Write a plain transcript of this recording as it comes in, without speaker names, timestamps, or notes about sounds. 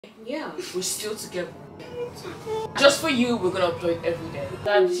Yeah, we're still together. Just for you, we're gonna upload every day.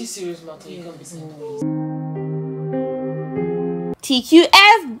 Dad, this is serious matter. You can't be saying all this.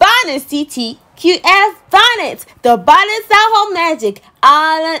 TQF Bonnets, TQF Bonnets, the bonnets that hold magic.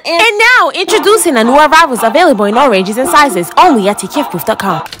 And now, introducing a new arrivals available in all ranges and sizes, only at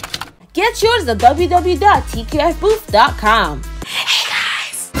TQFbooth.com. Get yours at www.tqfbooth.com. Hey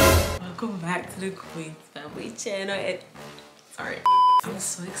guys, welcome back to the Queen's Family channel. Sorry, I'm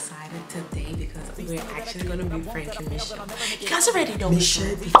so excited today because we're actually gonna be pranking Michelle. You guys already know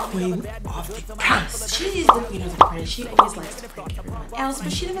Michelle, the queen of the pranks. She is the queen of the pranks. She always likes to prank everyone else,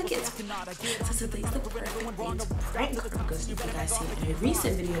 but she never gets pranked. So today's the perfect day to prank her because if you guys see in her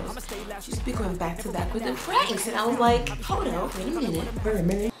recent videos, she's been going back to back with the pranks, and I was like, hold up, wait a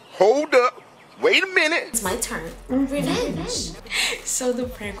minute. Hold up. Wait a minute. It's my turn. Revenge. So the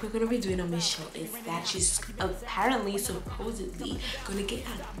prank we're going to be doing on Michelle is that she's apparently, supposedly, going to get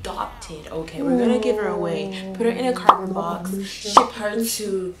adopted. Okay, we're going to give her away, put her in a cardboard box, ship her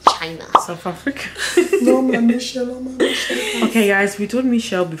to China. South Africa. No, my Michelle, Okay guys, we told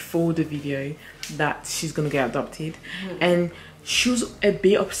Michelle before the video that she's going to get adopted. And she was a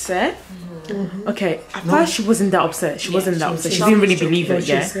bit upset. Okay, at first she wasn't that upset. She wasn't that upset. She didn't really believe it,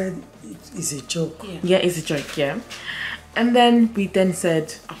 yeah. It's a joke. Yeah, it's a joke, yeah. And then we then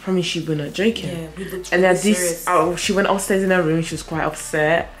said, I promise you we're not joking. Yeah, we looked and then serious. she went upstairs in her room, she was quite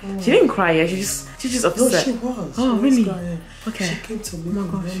upset. She didn't cry, yeah, she just upset. No, she was. Oh, she really? Was okay. She came to me. Oh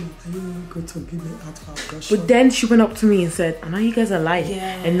my gosh. Are you going to give me out for abortion? But then she went up to me and said, I know you guys are lying.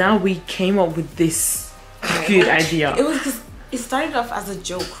 Yeah. And now we came up with this good idea. It was because it started off as a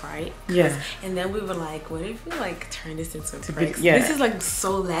joke, right? Yeah. And then we were like, what if we like turn this into a prank? Yeah. This is like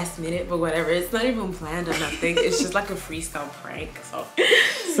so last minute, but whatever. It's not even planned or nothing. It's just like a freestyle prank. So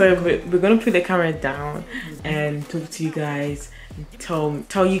we're gonna put the camera down and talk to you guys. And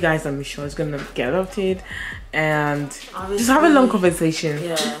tell you guys that Michelle is gonna get adopted and obviously, just have a long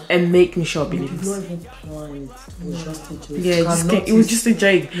conversation and make Michelle believe It's not even planned. It was just a joke. Yeah, it was just a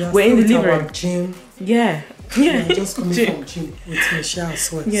joke. We're in the living room. Gym. Yeah. Yeah, just coming from gym with Michelle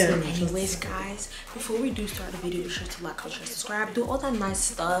Sweat. Yeah. So anyways, guys, before we do start the video, be sure to like, comment, share, subscribe, do all that nice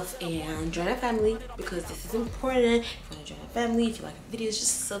stuff, and join our family because this is important. If you want to join our family, if you like the videos,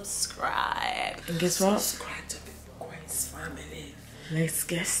 just subscribe. And guess what? subscribe to the Queen's Family. Let's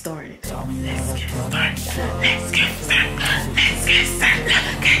get started.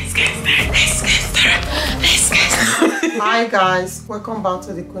 Hi guys, welcome back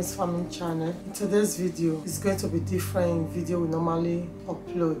to the Queen's Family channel. In today's video, it's going to be different video we normally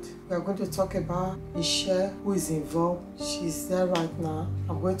upload. We are going to talk about Michelle, who is involved. She's there right now.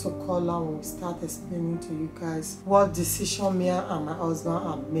 I'm going to call her when we start explaining to you guys what decision me and my husband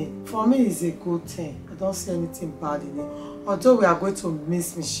have made. For me, it's a good thing. I don't see anything bad in it. Although we are going to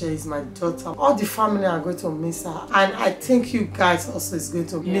miss Michelle, is my daughter. All the family are going to miss her. And I think you guys also is going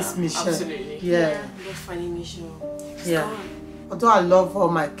to miss Michelle. Absolutely. Yeah. You're funny, Michelle. Yeah. Although I love all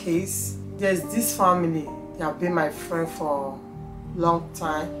my case, there's this family. They have been my friend for a long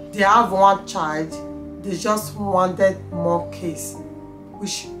time. They have one child. They just wanted more case,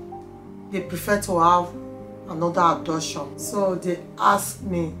 which they prefer to have another adoption. So they asked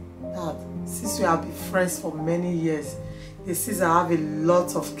me that since we have been friends for many years, they see I have a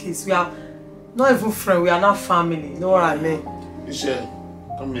lot of kids. We are not even friends, we are not family. You know what I mean?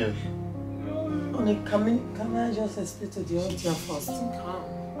 Michelle, come here. Honey, can I just explain to the audience first?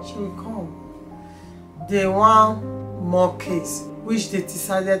 She will come. They want more kids, which they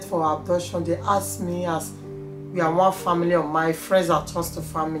decided for adoption. They asked me as we are one family, or my friends are just a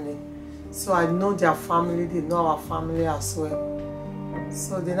family. So I know their family, they know our family as well.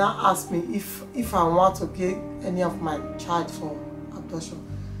 So they now ask me if I want to give any of my child for adoption.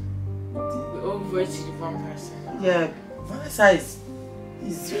 We all voted to one person. Yeah, Vanessa is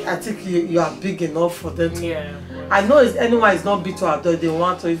I think you are big enough for them to. Yeah. I know anyone is not big to adopt. They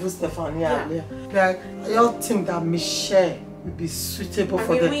want to, even Stephanie and Leah. Like, I don't think that Michelle would be suitable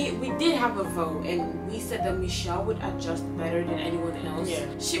for them. We did have a vote, and we said that Michelle would adjust better than anyone else. Yeah.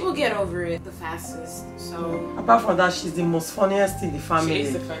 She will get over it the fastest. So Apart from that, she's the most funniest in the family. She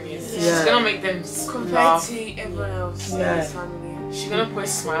is the funniest. Yeah. She's gonna make them compared laugh. to everyone else in Yeah. this family. She's gonna put a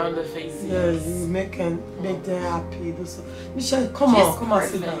smile on their face. Yes, you make them happy. Michelle, come on, come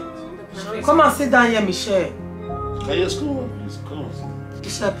and sit down. Perfect. Come and sit down here, Michelle. Can you just come on, please? Come on.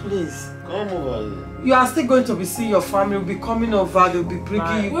 Michelle, please. Come over here. You are still going to be seeing your family. Will be coming over. They'll be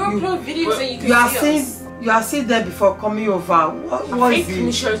bringing you. We'll upload videos and you You are can see seeing. us. You are still there before coming over. I What is think it?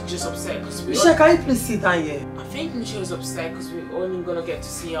 Michelle's just upset because Michelle, can you please sit down here? I think Michelle's upset because we're only gonna get to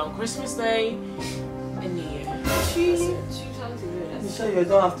see her on Christmas Day and New Year. Two times a year. Michelle, you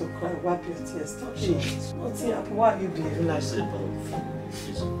don't have to cry. Wipe your tears. Stop it. Nothing happened. Why are you behaving like Say, that?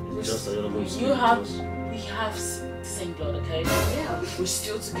 it's just that you're not going to see We it. have the same blood, okay? Yeah. We're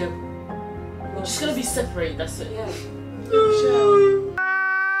still together. We're just gonna be separated, that's it. Yeah.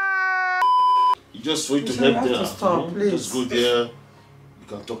 You just for you to Michelle, you help have them. to stop, please. Just go there. You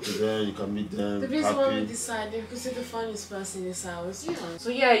can talk to them. You can meet them. The reason why we Happy. decided because you're the funniest person in this house. Yeah. So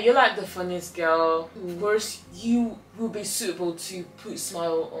yeah, you're like the funniest girl. Whereas you will be suitable to put a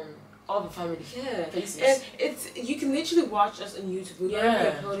smile on all the family Yeah. faces. And it's you can literally watch us on YouTube. We're gonna Yeah.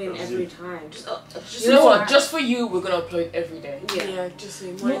 be uploading every time. Just you know what? Just for you, we're gonna upload every day. yeah, just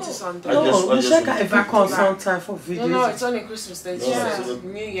Monday to Sunday. No, I Michelle just can even back to come back. sometime for videos. No, it's only Christmas Day. No, Yeah. it's not-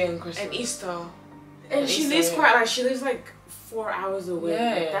 New Year and Christmas. And Easter. And she Easter, lives yeah. quite like she lives like 4 hours away.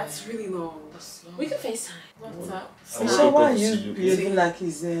 Yeah. Like, that's really long. That's long. We can FaceTime. What's up? I'm Michelle, always why are proud to see you you. behaving like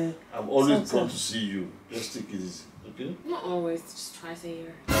he's I'm always Sometimes. proud to see you. Just take it easy, okay? Not always, just twice a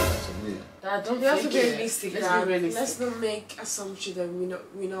year. That's me. Dad, don't We have to fake be it. realistic. Let's Dad. be realistic. Let's not make assumption that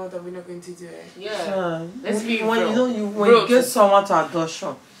we know that we're not going to do it. Yeah. Let's when, be when real. you don't when Real you get talk. someone to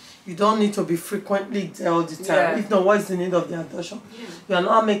adoption, you don't need to be frequently there all the time. Yeah. If not, what is the need of the adoption? Yeah. You are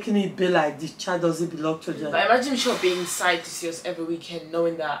not making it be like the child doesn't belong to them. But imagine Michelle being excited to see us every weekend,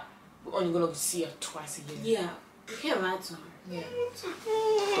 knowing that we're only gonna see her twice a year. Yeah. You can't lie to her. Yeah.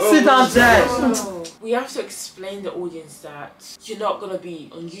 Sit down there. Oh. We have to explain the audience that you're not gonna be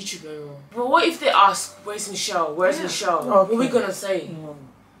on YouTube no more. But what if they ask, "Where's Michelle? Where's Yeah. Michelle?" Okay. What are we gonna say? Mm. What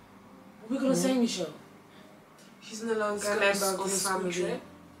are we gonna say, Michelle? She's no longer a School- member of school this school family. trip?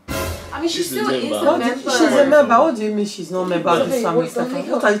 I mean, she She's a still is member. a What do- member. she's a member. What do you mean she's not a member of this family? Wait, Stefan? wait,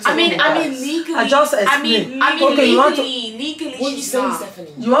 What are you I talking mean, about? legally. I just I mean, explained. legally, Okay, you want to- legally, What are you she's saying, not.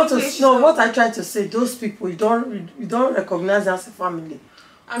 Stephanie? You want to English, know so- what I'm trying to say? Those people you don't recognize as a family.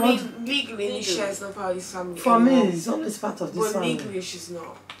 I mean, legally, Nisha is not part of this family. For me, anymore. it's always part of this But family. legally, she's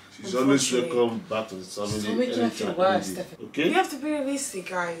not. She's always Unfortunately. welcome back to the family. Stop making her feel anytime, worse, any day. Stephanie. We Okay? have to be realistic,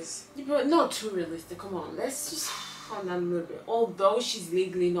 guys. Yeah, but not too realistic. Come on, let's just calm down a little bit. Although she's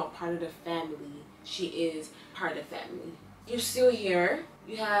legally not part of the family, she is part of the family. You're still here.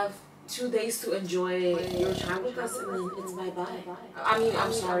 You have 2 days to enjoy your time with us, and then it's bye-bye. I mean,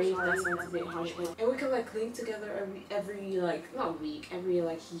 I'm sorry if that sounds a bit harsh, but and we can like clean together every like not week, every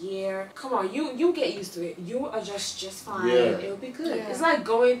like year. Come on, you get used to it. You adjust just fine. Yeah. It'll be good. Yeah. It's like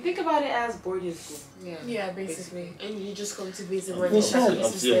going. Think about it as boarding school. Yeah. Yeah, basically. And you just come to visit I'm when Michelle, you're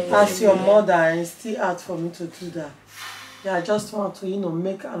I'm still- As your mother, and it's still hard for me to do that. Yeah, I just want to,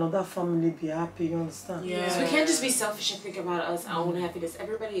 make another family be happy, you understand? Yeah. So we can't just be selfish and think about us, our own happiness.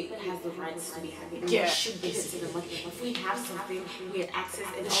 Everybody has the rights to be happy. And Yeah. we should give it to them. Like, if we have something, we have access,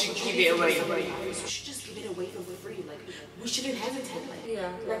 and We should also give it away. We should just give it away for free. Like, we shouldn't hesitate. Like,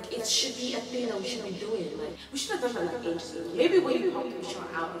 Yeah. like it should be a thing that we should be doing. Like, we should have done that like ages ago. Maybe when you help the show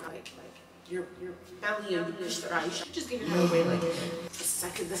out, like your belly and you push her out, you should just give it away like the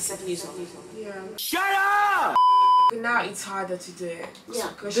second you saw me. Yeah. Shut up! But now it's harder to do it. Yeah.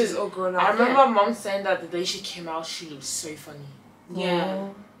 Because she's all grown up. I remember mom saying that the day she came out, she looked so funny. Yeah.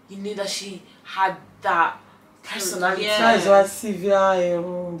 You knew that she had that personality. Yeah. That is why Sylvia,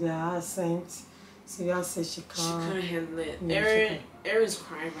 their accent, Sylvia says she She can't. couldn't handle it. Yeah, Erin's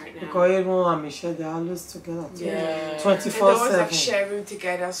crying right now. Because Aaron and Michelle, they're always together. Yeah. And they always 24/7. like share room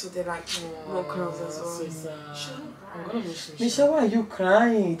together, so they're like more close as well. So sad. I'm gonna miss Michelle. Michelle, why are you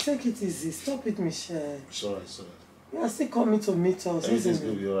crying? Take it easy. Stop it, Michelle. It's alright, it's alright. You are still coming to meet us, Everything's isn't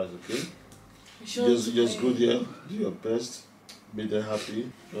gonna it? be alright, okay? Michelle's Just go there, do your best, make them happy. You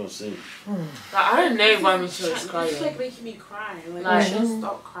know what I'm saying? Like, I don't know why Michelle is It's crying. like making me cry. Like, Like- just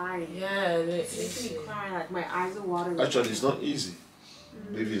stop crying. Yeah, It's making me cry. Like my eyes are watering. Actually, it's not easy.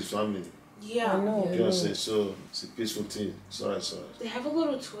 Baby is family. Yeah. I know. You know what I'm saying? So, it's a peaceful thing. It's alright, it's alright. They have a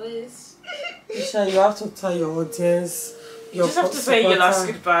little twist. Michelle, you have to tell your audience. you just have to say your last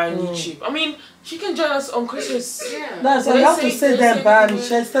supporter. goodbye on YouTube. I mean, she can join us on Christmas. Yeah. That's why you have to say them bye,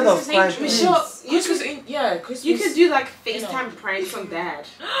 Michelle, instead of Christmas crying. Eve. please. Michelle, Christmas, Christmas. You could do like You know. FaceTime pranks on Dad.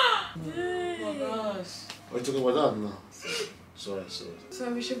 Oh my gosh. Are you talking about that now? Sorry, sorry. So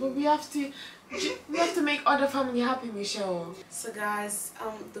Michelle, but we have to make other family happy, Michelle. So guys,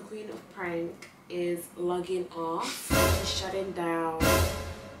 the Queen of Prank is logging off. She's shutting down.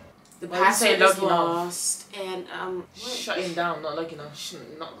 The Why you say password is logging off? lost, and what? Shutting down, not like, not.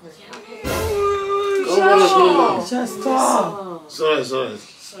 Yeah, okay. Michelle, stop. Oh. Sorry, sorry.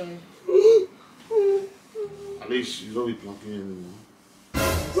 Sorry. At least you don't be planking anymore.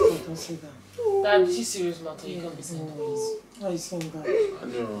 Don't say that. Dad, this is serious matter. You can't be saying this. Why are you saying that? I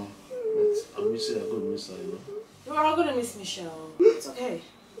know, but I'm missing, I'm gonna miss her, you know. We're all gonna miss Michelle. It's okay.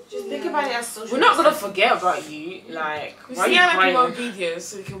 Just think about it as social. We're not gonna forget about you. Like, We why are see you like crying? more videos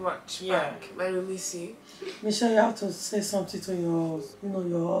so we can watch. Yeah. Back when we miss you. Michelle, you have to say something to your,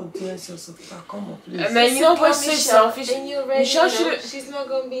 your audience, your subscribers. Come on, please. And then you know what's so selfish? And you already Michelle know should. she's not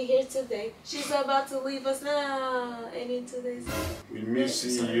gonna be here today. She's about to leave us now. And into this. We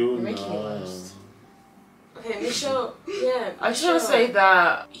missing Sorry, you you're making it now. worse. Okay, Michelle. Yeah. I just want to say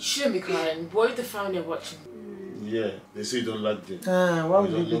that you shouldn't be crying. What if the family are watching? Yeah, they say you don't like them. Why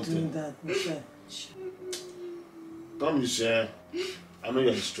would You you don't be love doing them. that, Michelle? Don't Michelle. I know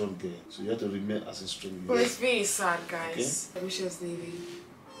you're a strong girl, so you have to remain as a strong But girl. it's really sad, guys. Michelle's leaving.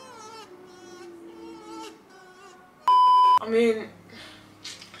 I mean,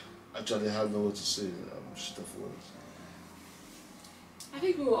 Actually, I have no word to say. I'm shit of words. I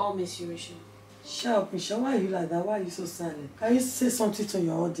think we will all miss you, Michelle. Shut up, Michelle. Why are you like that? Why are you so silent? Can you say something to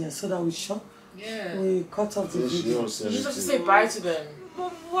your audience so that we yeah. we cut off the Because you video? don't say You just have to anything. say bye to them. But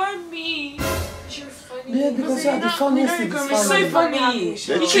why me? You're funny. Yeah, because you are the funniest in this It's so family. funny. They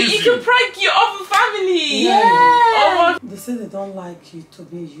You choose can prank your other family. Yeah. Oh, They say they don't like you to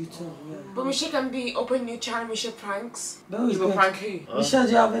be a YouTuber. Yeah. But Michelle can be open new channel, Michelle Pranks. But who's you will going prank who? Huh? Michelle,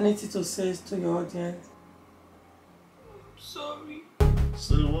 do you have anything to say to your audience? Sorry.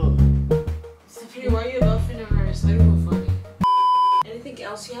 Say what? Stephanie, why are you laughing at her? It's not even funny. Anything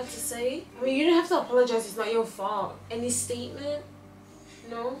else you have to say? I mean, you don't have to apologize. It's not your fault. Any statement?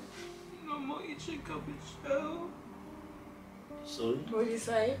 No? No more eating girl Michelle. Sorry? What did you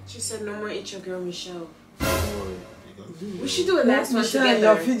say? She said no more eat your girl Michelle. Don't worry. You can do We it. should do a last one Michelle, together.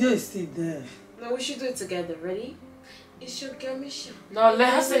 your video is still there. No, we should do it together. Ready? It's your girl Michelle. No,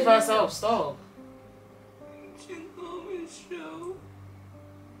 let her say by herself. Stop. It's your girl Michelle.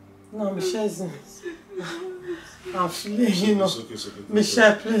 No, Michelle isn't. I'm feeling, you know. It's okay, it's okay.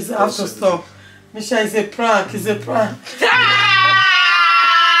 Michelle, please, I have to stop. Michelle, it's a prank. It's a prank.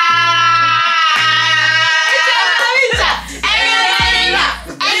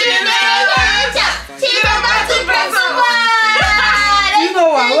 You know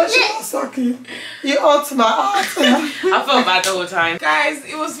what? When she was talking, you hurt my heart. I felt bad the whole time. Guys,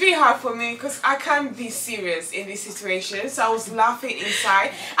 it was really hard for me because I can't be serious in this situation. So I was laughing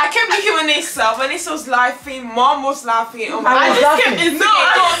inside. I kept looking at Vanessa. Vanessa was laughing. Mom was laughing. Oh my I was God. laughing. No,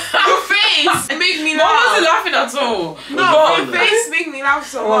 your face made me Mom wasn't laugh. laughing at all. No, your face made me laugh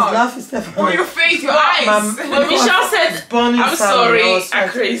so I was much. laughing, Stephanie. Oh, your face, your eyes. When Michelle said, Burning I'm sound, sorry, I was I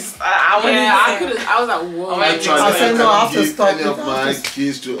like- crazy. I went Yeah, I into couldn't. I was like, whoa. I Actually, I said, no, I have to give stop any it. of I my have to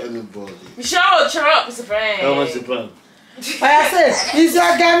kids to anybody. Michelle, cheer up, it's a prank. How much the plan? I said, is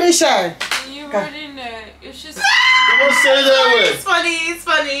your girl Michelle? You already know. It's just. Come on, say that way. It's funny. It's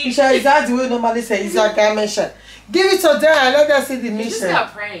funny. Michelle, is that the way we normally say, is your girl Michelle? Give it to them and let them see the You just Michelle.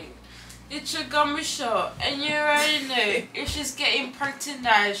 got pranked. It's your girl Michelle, and you already know if she's getting pranked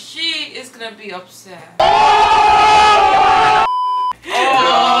tonight, she is gonna be upset.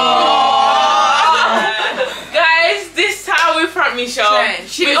 Guys, this time we prank Michelle.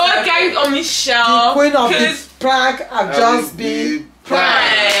 She We was all laughing. gagged on Michelle. The queen of the 'cause prank have just been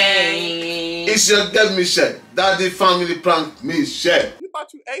pranked. prank. It's your girl Michelle. Daddy family prank Michelle.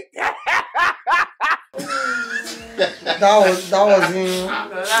 That was not a good one.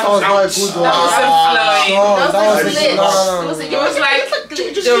 That wasn't flowing. No, that was glitch. no. It It was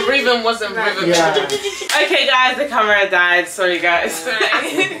like the rhythm wasn't rhythm. Yeah. Okay, guys, the camera died. Sorry, guys.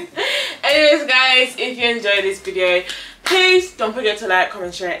 Anyways, guys, if you enjoyed this video, please don't forget to like,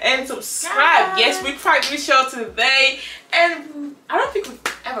 comment, share, and subscribe. Yes, we pranked Michelle today, and I don't think we've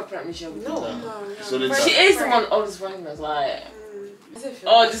ever pranked Michelle before. So they She is the one always pranking us, like,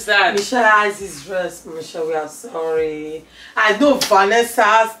 Oh, oh, just that. Michelle has his dress. Michelle, we are sorry. I know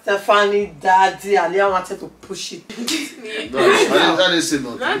Vanessa, Stephanie, Daddy, Alia wanted to push it. No, I didn't say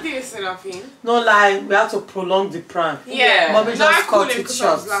nothing. I didn't say nothing. No lie, we have to prolong the prank. Yeah. Mommy No, I just cut couldn't it because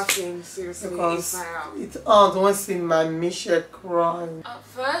I was short. laughing seriously Because inside out. it I want to see my Michelle crying. At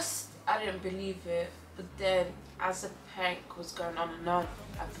first, I didn't believe it, but then as the prank was going on and on,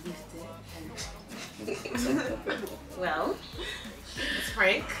 I believed it. And well, it's a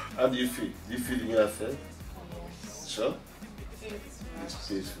prank. How do you feel? Do you feel the way I felt? Sure? It's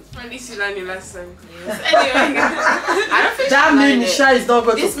peaceful. At least you learned your lesson. Anyway, I don't think That means Michelle is not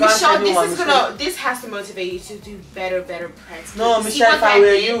going This to prank Michelle, anyone. this is Michelle. this has to motivate you to do better pranks. No, You see Michelle, what if I Dad were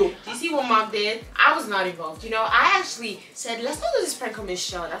did? you. Do you see what Mom did? I was not involved. You know, I actually said, let's not do this prank on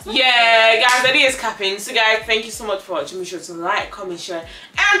Michelle. That's not Yeah, guys, that is capping. So, guys, thank you so much for watching. Be sure to like, comment, share,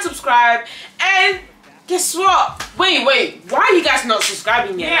 and subscribe. And Guess what? Wait. Why are you guys not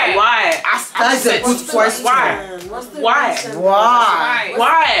subscribing yet? Yeah. Like, why? That's a good question. Why? What's the Why? reason? Why?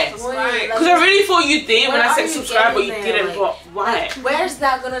 Why? Why? Because I really thought you did when Where I are said you subscribe, but you getting there? didn't. But why? Where's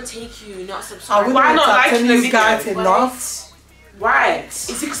that gonna take you? Not Are subscribe. we Why not not liking entertaining the you guys video? enough? Why? Is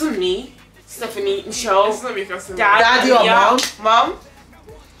it because of me, Stephanie, Michelle, It's not because of Dad, Daddy or Mia, mom? Mom?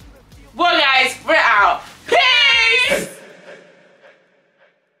 Well, guys,